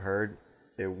stories that I've heard,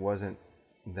 it wasn't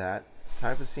that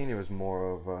type of scene. It was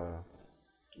more of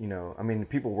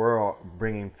people were all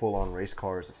bringing full-on race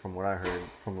cars, from what I heard,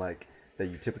 from like that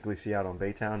you typically see out on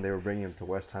Baytown. They were bringing them to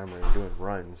Westheimer and doing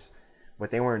runs, but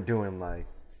they weren't doing, like,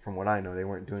 from what I know, they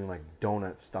weren't doing like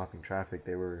donuts stopping traffic.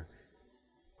 They were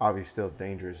obviously still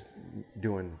dangerous,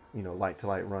 doing light to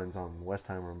light runs on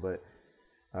Westheimer. But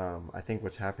I think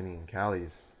what's happening in Cali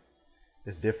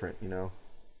is different.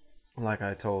 Like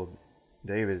I told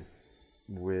David,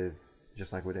 with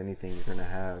just like with anything, you're gonna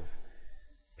have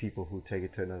people who take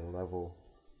it to another level,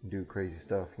 do crazy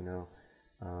stuff.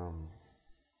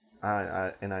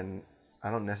 I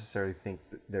don't necessarily think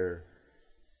that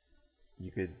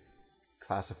you could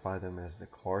classify them as the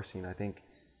car scene. I think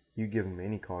you give them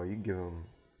any car, you give them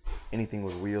anything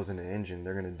with wheels and an engine,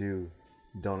 they're gonna do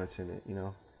donuts in it.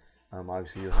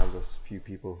 Obviously you'll have those few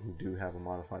people who do have a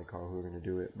modified car who are gonna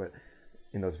do it, but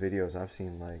in those videos I've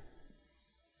seen like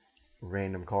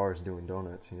random cars doing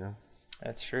donuts.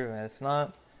 That's true.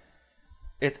 And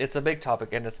it's a big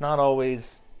topic, and it's not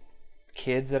always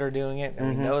kids that are doing it, and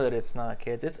we know that it's not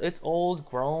kids. It's old,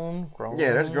 grown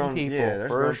Yeah, there's grown people, yeah, there's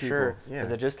for grown sure. people. Yeah.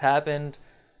 Because it just happened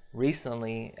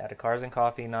recently at a Cars and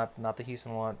Coffee, not the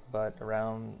Houston one, but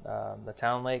around the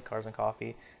Town Lake Cars and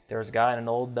Coffee. There was a guy in an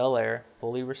old Bel Air,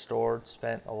 fully restored,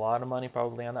 spent a lot of money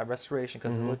probably on that restoration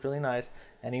because it looked really nice,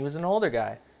 and he was an older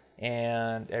guy.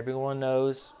 And everyone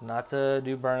knows not to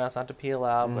do burnouts, not to peel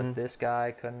out, but this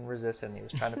guy couldn't resist it, and he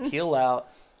was trying to peel out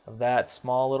of that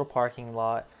small little parking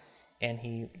lot, and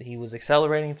he was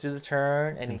accelerating through the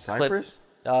turn, and In he Cypress?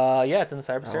 clipped. Yeah, it's in the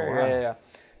Cypress area. wow. Yeah.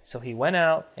 So he went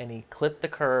out and he clipped the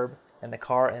curb, and the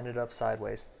car ended up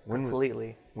sideways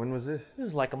completely. When was this? It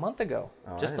was like a month ago,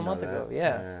 Oh, just I a didn't month know ago. that.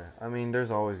 Yeah. I mean,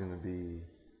 there's always gonna be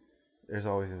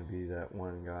that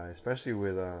one guy, especially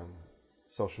with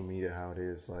social media, how it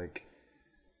is. Like,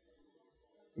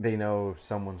 they know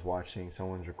someone's watching,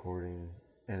 someone's recording,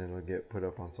 and it'll get put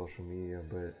up on social media.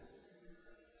 But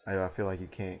I feel like you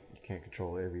can't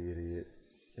control every idiot.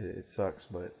 It sucks,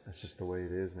 but it's just the way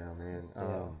it is now, man.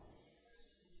 Yeah.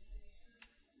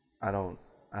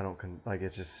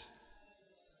 It's just,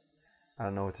 I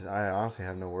don't know what to. I honestly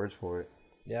have no words for it.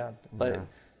 Yeah, but Yeah.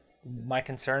 my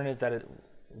concern is that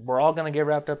we're all going to get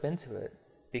wrapped up into it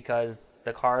because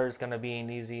the car is going to be an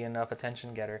easy enough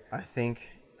attention getter. I think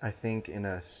in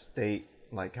a state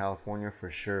like California,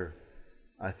 for sure,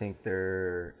 I think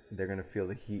they're gonna feel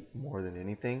the heat more than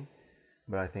anything.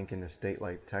 But I think in a state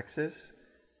like Texas,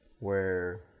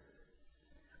 where,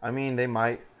 I mean, we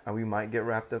might get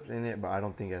wrapped up in it, but I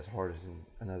don't think as hard as in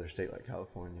another state like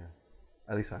California.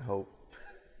 At least I hope.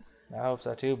 I hope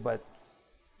so too, but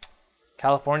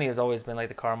California has always been like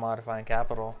the car modifying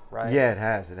capital, right? Yeah, it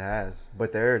has.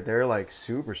 But they're like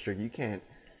super strict. You can't.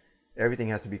 Everything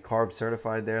has to be carb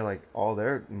certified there. Like all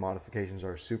their modifications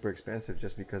are super expensive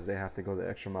just because they have to go the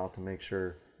extra mile to make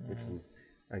sure it's,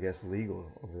 I guess, legal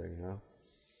over there. You know.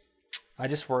 I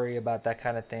just worry about that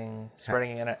kind of thing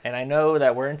spreading, and I know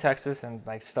that we're in Texas, and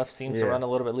like stuff seems to run a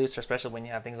little bit looser, especially when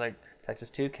you have things like Texas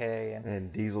 2K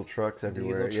and diesel trucks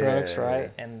everywhere. Diesel trucks,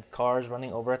 right? And cars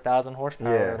running over 1,000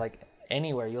 horsepower, like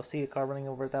anywhere you'll see a car running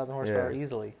over 1,000 horsepower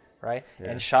easily, right?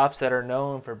 And shops that are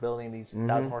known for building these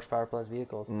 1,000 horsepower plus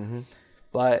vehicles.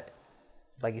 But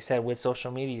like you said, with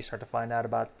social media, you start to find out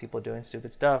about people doing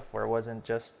stupid stuff, where it wasn't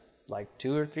just like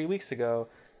 2 or 3 weeks ago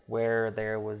where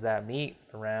there was that meet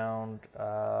around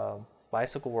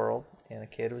Bicycle World, and a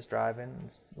kid was driving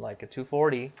like a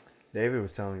 240. David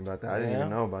was telling me about that. I didn't even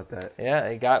know about that. Yeah,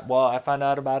 I found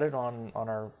out about it on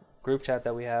our group chat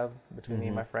that we have between me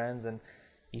and my friends, and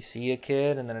you see a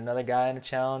kid and then another guy in a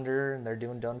Challenger, and they're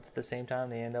doing donuts at the same time.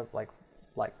 They end up like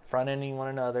front-ending one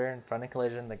another and front-end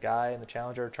collision. The guy in the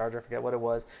Challenger or Charger, I forget what it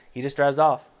was, he just drives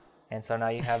off. And so now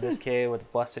you have this kid with a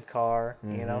busted car,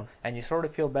 you know, and you sort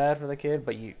of feel bad for the kid,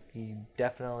 but you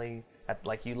definitely,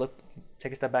 like, you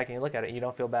take a step back and you look at it, you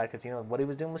don't feel bad because, you know, what he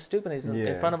was doing was stupid. He's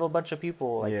in front of a bunch of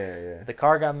people. Like, the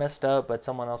car got messed up, but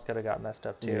someone else could have got messed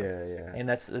up too. And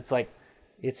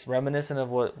it's reminiscent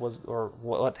of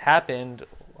what happened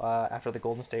after the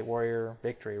Golden State Warrior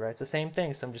victory, right? It's the same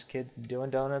thing. Some just kid doing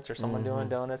donuts or someone doing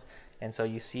donuts. And so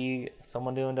you see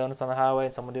someone doing donuts on the highway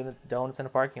and someone doing donuts in a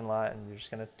parking lot, and you're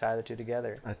just going to tie the two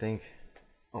together. I think,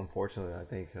 unfortunately,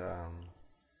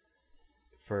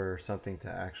 for something to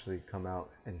actually come out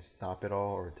and stop it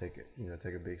all, or take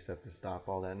a big step to stop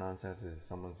all that nonsense, is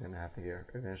someone's going to have to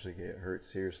eventually get hurt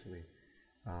seriously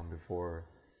before,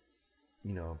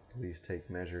 you know, police take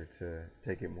measure to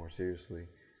take it more seriously.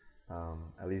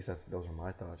 At least those are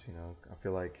my thoughts. You know, I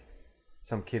feel like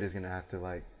some kid is going to have to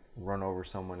like run over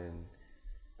someone, and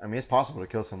I mean, it's possible to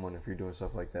kill someone if you're doing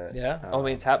stuff like that. Yeah. I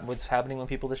mean, what's happening when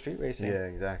people do street racing. Yeah,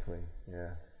 exactly. Yeah.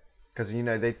 Because, you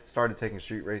know, they started taking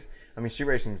street race. I mean, street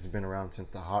racing has been around since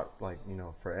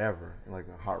forever, like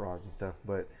the hot rods and stuff.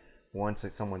 But once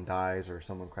someone dies or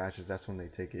someone crashes, that's when they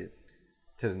take it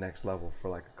to the next level for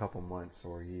like a couple months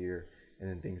or a year, and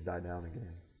then things die down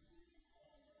again.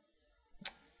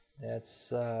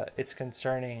 It's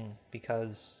concerning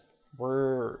because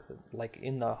we're like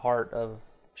in the heart of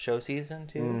show season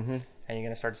too, and you're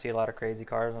gonna start to see a lot of crazy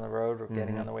cars on the road or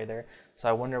getting on the way there. So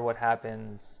I wonder what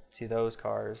happens to those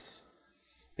cars,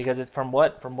 because it's from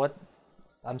what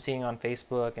I'm seeing on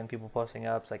Facebook and people posting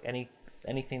up, it's like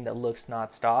anything that looks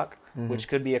not stock, which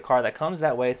could be a car that comes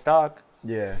that way stock.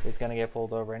 Yeah, is going to get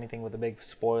pulled over. Anything with a big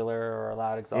spoiler or a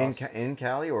loud exhaust. In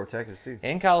Cali or Texas too?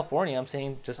 In California, I'm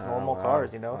seeing just normal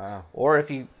cars, you know. Wow. Or if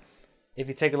you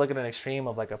take a look at an extreme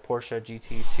of like a Porsche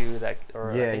GT2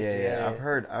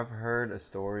 I've heard a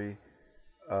story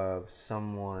of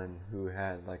someone who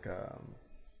had like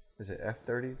is it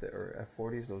F30s or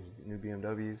F40s, those new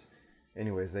BMWs.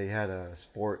 Anyways, they had a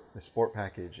sport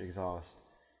package exhaust,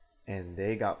 and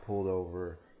they got pulled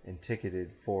over and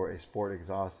ticketed for a sport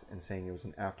exhaust and saying it was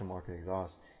an aftermarket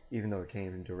exhaust, even though it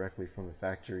came directly from the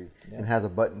factory and has a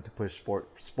button to push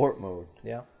sport mode.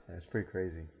 Yeah, it's pretty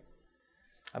crazy.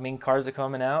 I mean, cars are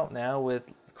coming out now with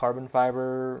carbon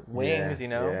fiber wings,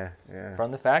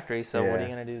 from the factory. So what are you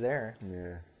gonna do there?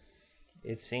 Yeah,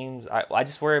 it seems I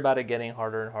just worry about it getting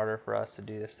harder and harder for us to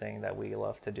do this thing that we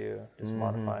love to do, just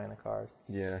modifying the cars.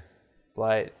 Yeah,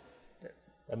 but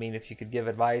I mean, if you could give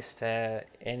advice to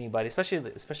anybody,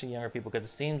 especially younger people, because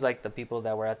it seems like the people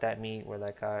that were at that meet where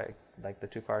that guy, like the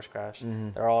two cars crashed,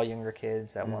 they're all younger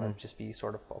kids that want to just be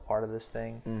sort of a part of this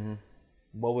thing.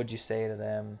 What would you say to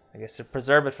them? I guess to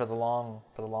preserve it for the long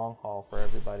haul for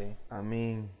everybody. I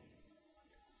mean,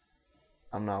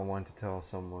 I'm not one to tell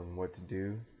someone what to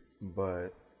do,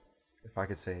 but if I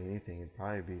could say anything, it'd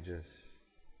probably be just,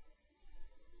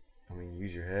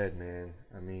 use your head, man.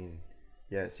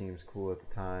 Yeah, it seems cool at the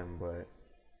time, but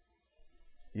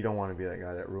you don't want to be that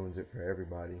guy that ruins it for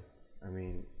everybody.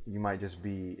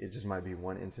 It just might be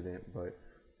one incident, but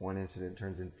one incident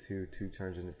turns into two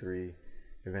turns into three,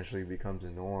 eventually becomes a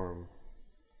norm,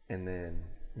 and then,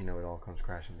 it all comes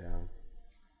crashing down.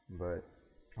 But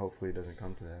hopefully it doesn't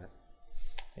come to that.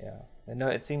 Yeah. And no,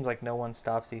 it seems like no one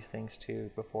stops these things too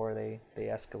before they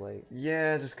escalate.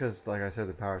 Yeah, just because, like I said,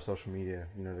 the power of social media,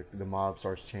 the mob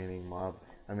starts chanting,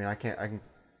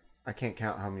 I can't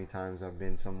count how many times I've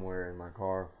been somewhere in my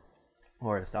car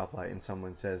or at a stoplight and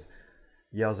someone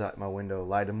yells out my window,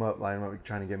 light them up,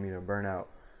 trying to get me to burn out.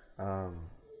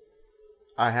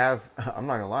 I'm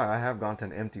not gonna lie, I have gone to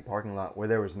an empty parking lot where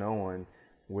there was no one,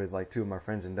 with like two of my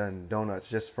friends and done donuts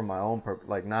just for my own purpose,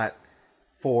 like not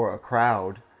for a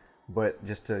crowd, but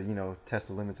just to, you know, test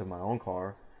the limits of my own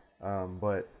car.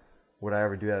 But would I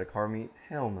ever do that at a car meet?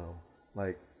 Hell no.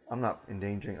 Like, I'm not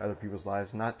endangering other people's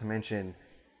lives. Not to mention,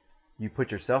 you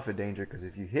put yourself in danger, because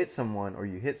if you hit someone or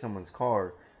you hit someone's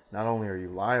car, not only are you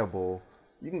liable,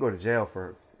 you can go to jail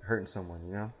for hurting someone,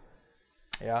 you know?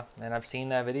 Yeah, and I've seen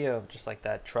that video of just like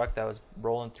that truck that was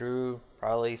rolling through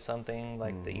probably something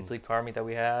like the Eat Sleep car meet that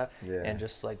we have, Yeah. and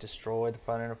just like destroyed the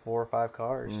front end of 4 or 5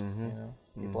 cars. You know,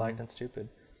 people acting stupid.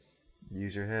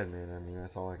 Use your head, man. I mean,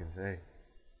 that's all I can say.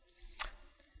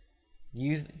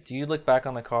 Do you look back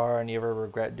on the car and you ever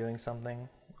regret doing something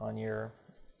on your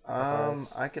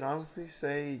I can honestly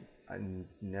say I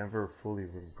never fully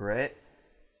regret.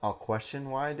 I'll question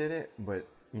why I did it, but,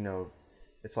 you know,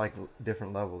 it's like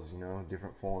different levels, you know,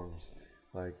 different forms.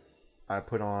 Like, I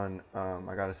put on,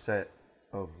 I got a set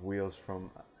of wheels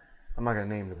from, I'm not going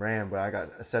to name the brand, but I got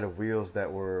a set of wheels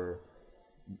that were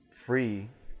free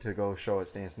to go show at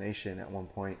Stance Nation at one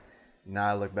point. Now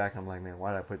I look back, I'm like, man,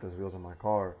 why did I put those wheels on my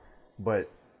car?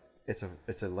 But it's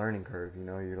a learning curve, you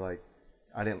know. You're like,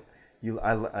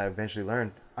 I eventually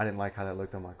learned I didn't like how that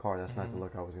looked on my car. That's not the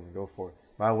look I was going to go for.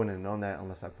 But I wouldn't have known that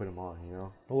unless I put them on, you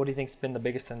know. But what do you think's been the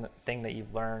biggest thing that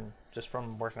you've learned just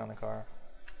from working on the car?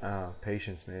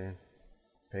 Patience, man.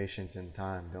 Patience and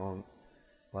time. Don't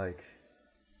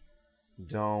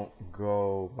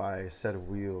go buy a set of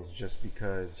wheels just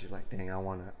because you're like, dang, I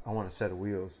want a set of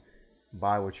wheels.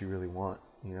 Buy what you really want,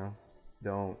 you know.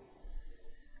 Don't.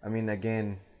 I mean,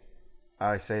 again,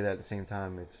 I say that at the same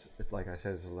time. It's like I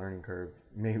said, it's a learning curve.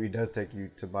 Maybe it does take you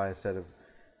to buy a set of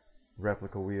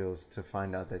replica wheels to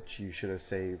find out that you should have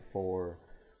saved for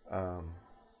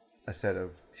a set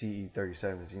of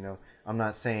TE37s. You know, I'm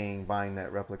not saying buying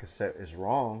that replica set is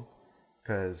wrong,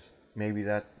 because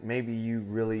maybe you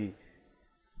really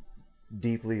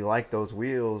deeply like those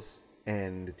wheels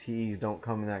and the T's don't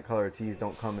come in that color, T's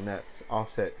don't come in that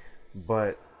offset.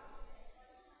 But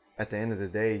at the end of the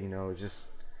day, you know, just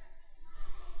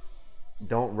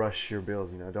don't rush your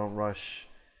build. You know, don't rush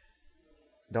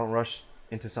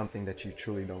into something that you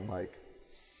truly don't like.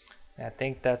 I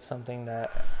think that's something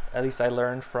that at least I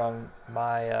learned from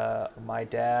my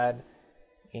dad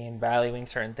in valuing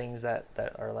certain things that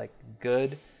are like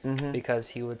good, because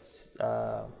he would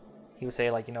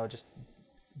say, like, you know, just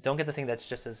don't get the thing that's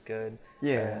just as good.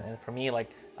 Yeah. And for me,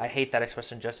 like, I hate that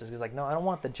expression, just as good. Like, no, I don't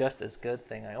want the just as good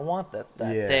thing. I want that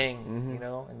Yeah. thing, you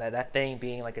know, and that thing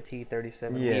being like a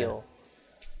T37 Yeah. wheel.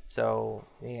 So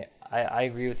yeah, I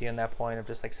agree with you on that point of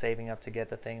just like saving up to get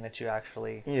the thing that you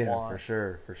actually want.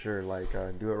 For sure. Like,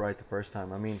 do it right the first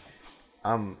time. I mean,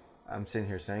 I'm sitting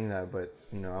here saying that, but,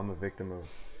 you know, I'm a victim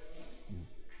of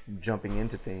jumping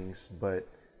into things. But,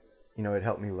 you know, it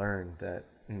helped me learn that,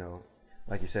 you know,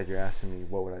 like you said, you're asking me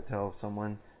what would I tell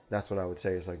someone. That's what I would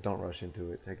say. Is like, don't rush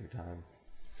into it. Take your time.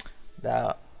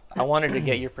 Now, I wanted to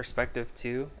get your perspective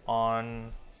too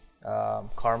on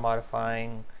car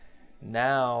modifying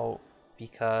now,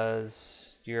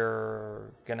 because you're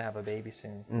gonna have a baby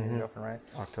soon. With your girlfriend, right?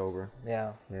 October.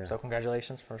 Yeah. Yeah. So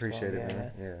congratulations first. Appreciate of all. it,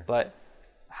 man. Yeah. But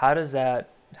how does that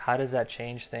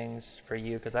change things for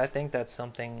you? Because I think that's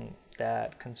something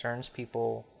that concerns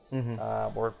people,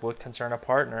 or would concern a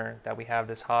partner, that we have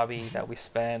this hobby that we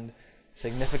spend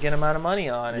significant amount of money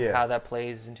on, and how that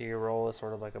plays into your role as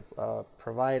sort of like a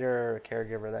provider, a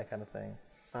caregiver, that kind of thing.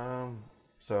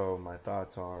 So my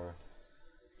thoughts are,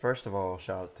 first of all,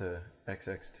 shout out to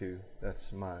XX2.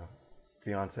 That's my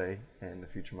fiance and the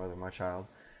future mother of my child.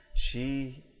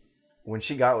 When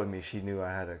she got with me, she knew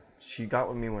she got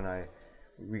with me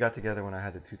we got together when I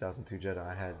had the 2002 Jetta.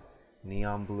 I had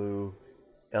neon blue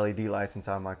LED lights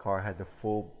inside my car. I had the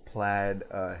full plaid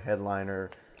headliner.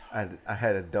 I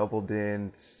had a double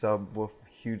din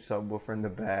huge subwoofer in the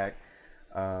back.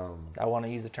 I want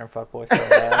to use the term fuckboy so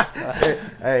bad.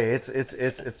 Hey,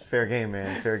 it's fair game,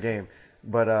 man. Fair game.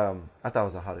 But I thought it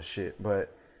was the hottest shit.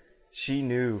 But she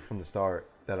knew from the start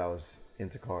that I was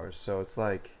into cars. So it's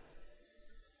like,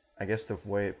 I guess the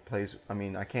way it plays, I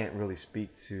mean, I can't really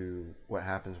speak to what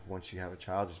happens once you have a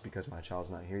child, just because my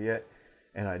child's not here yet.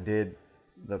 And I did,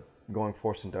 the going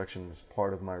forced induction was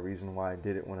part of my reason why I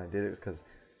did it when I did it, was because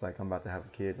it's like, I'm about to have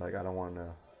a kid. Like, I don't want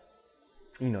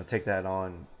to, you know, take that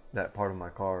on, that part of my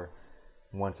car,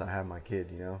 once I have my kid,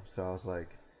 you know? So I was like,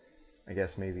 I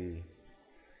guess maybe,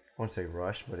 I wouldn't say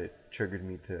rush, but it triggered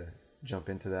me to jump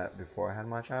into that before I had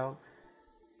my child.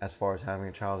 As far as having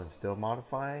a child and still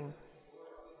modifying,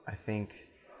 I think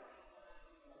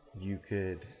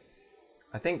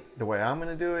the way I'm going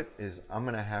to do it is I'm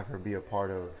going to have her be a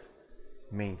part of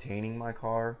maintaining my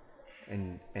car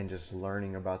and just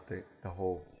learning about the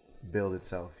whole build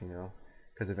itself, you know,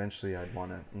 because eventually I'd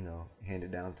want to, you know, hand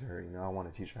it down to her. You know, I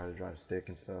want to teach her how to drive stick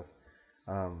and stuff.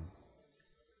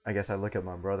 I guess I look at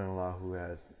my brother-in-law who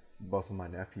has both of my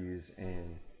nephews,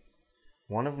 and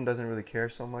one of them doesn't really care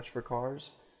so much for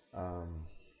cars.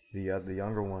 The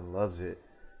younger one loves it,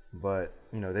 but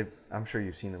you know, I'm sure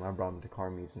you've seen them. I brought them to car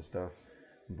meets and stuff,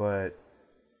 but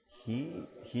he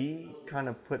kind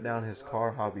of put down his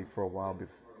car hobby for a while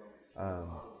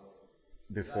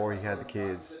before he had the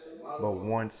kids. But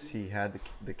once he had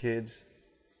the kids,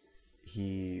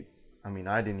 I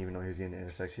didn't even know he was getting into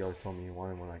NSX. He always told me he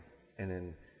wanted one, and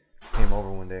then came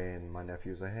over one day and my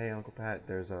nephew was like, "Hey, Uncle Pat,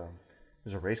 there's a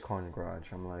race car in the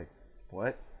garage." I'm like,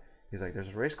 "What?" He's like, "There's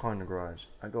a race car in the garage."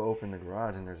 I go open the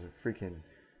garage and there's a freaking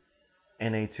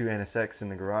NA2 NSX in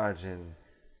the garage, and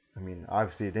I mean,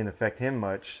 obviously it didn't affect him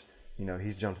much. You know,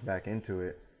 he's jumped back into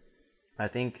it. I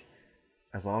think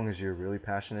as long as you're really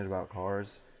passionate about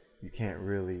cars, you can't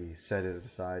really set it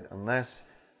aside unless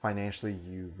financially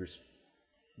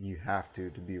you have to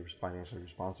be financially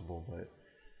responsible. But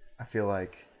I feel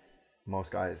like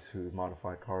most guys who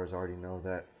modify cars already know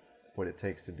that what it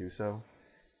takes to do so,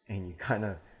 and you kind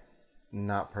of,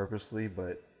 not purposely,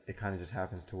 but it kind of just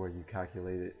happens to where you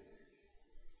calculate it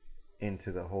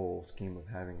into the whole scheme of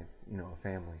having a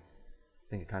family. I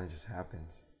think it kind of just happens.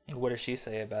 What does she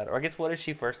say about it? Or I guess, what did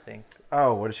she first think?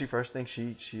 Oh, what did she first think?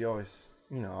 She always,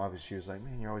 obviously she was like,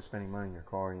 "Man, you're always spending money in your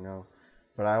car, you know."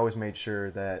 But I always made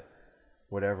sure that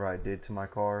whatever I did to my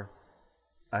car,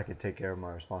 I could take care of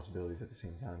my responsibilities at the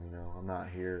same time, you know. I'm not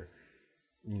here,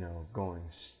 going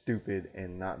stupid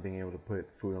and not being able to put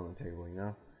food on the table, you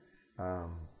know.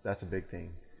 That's a big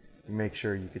thing. You make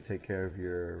sure you could take care of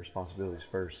your responsibilities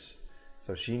first.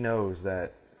 So she knows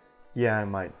that, yeah, I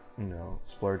might,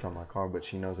 splurge on my car, but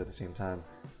she knows at the same time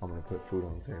I'm going to put food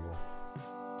on the table.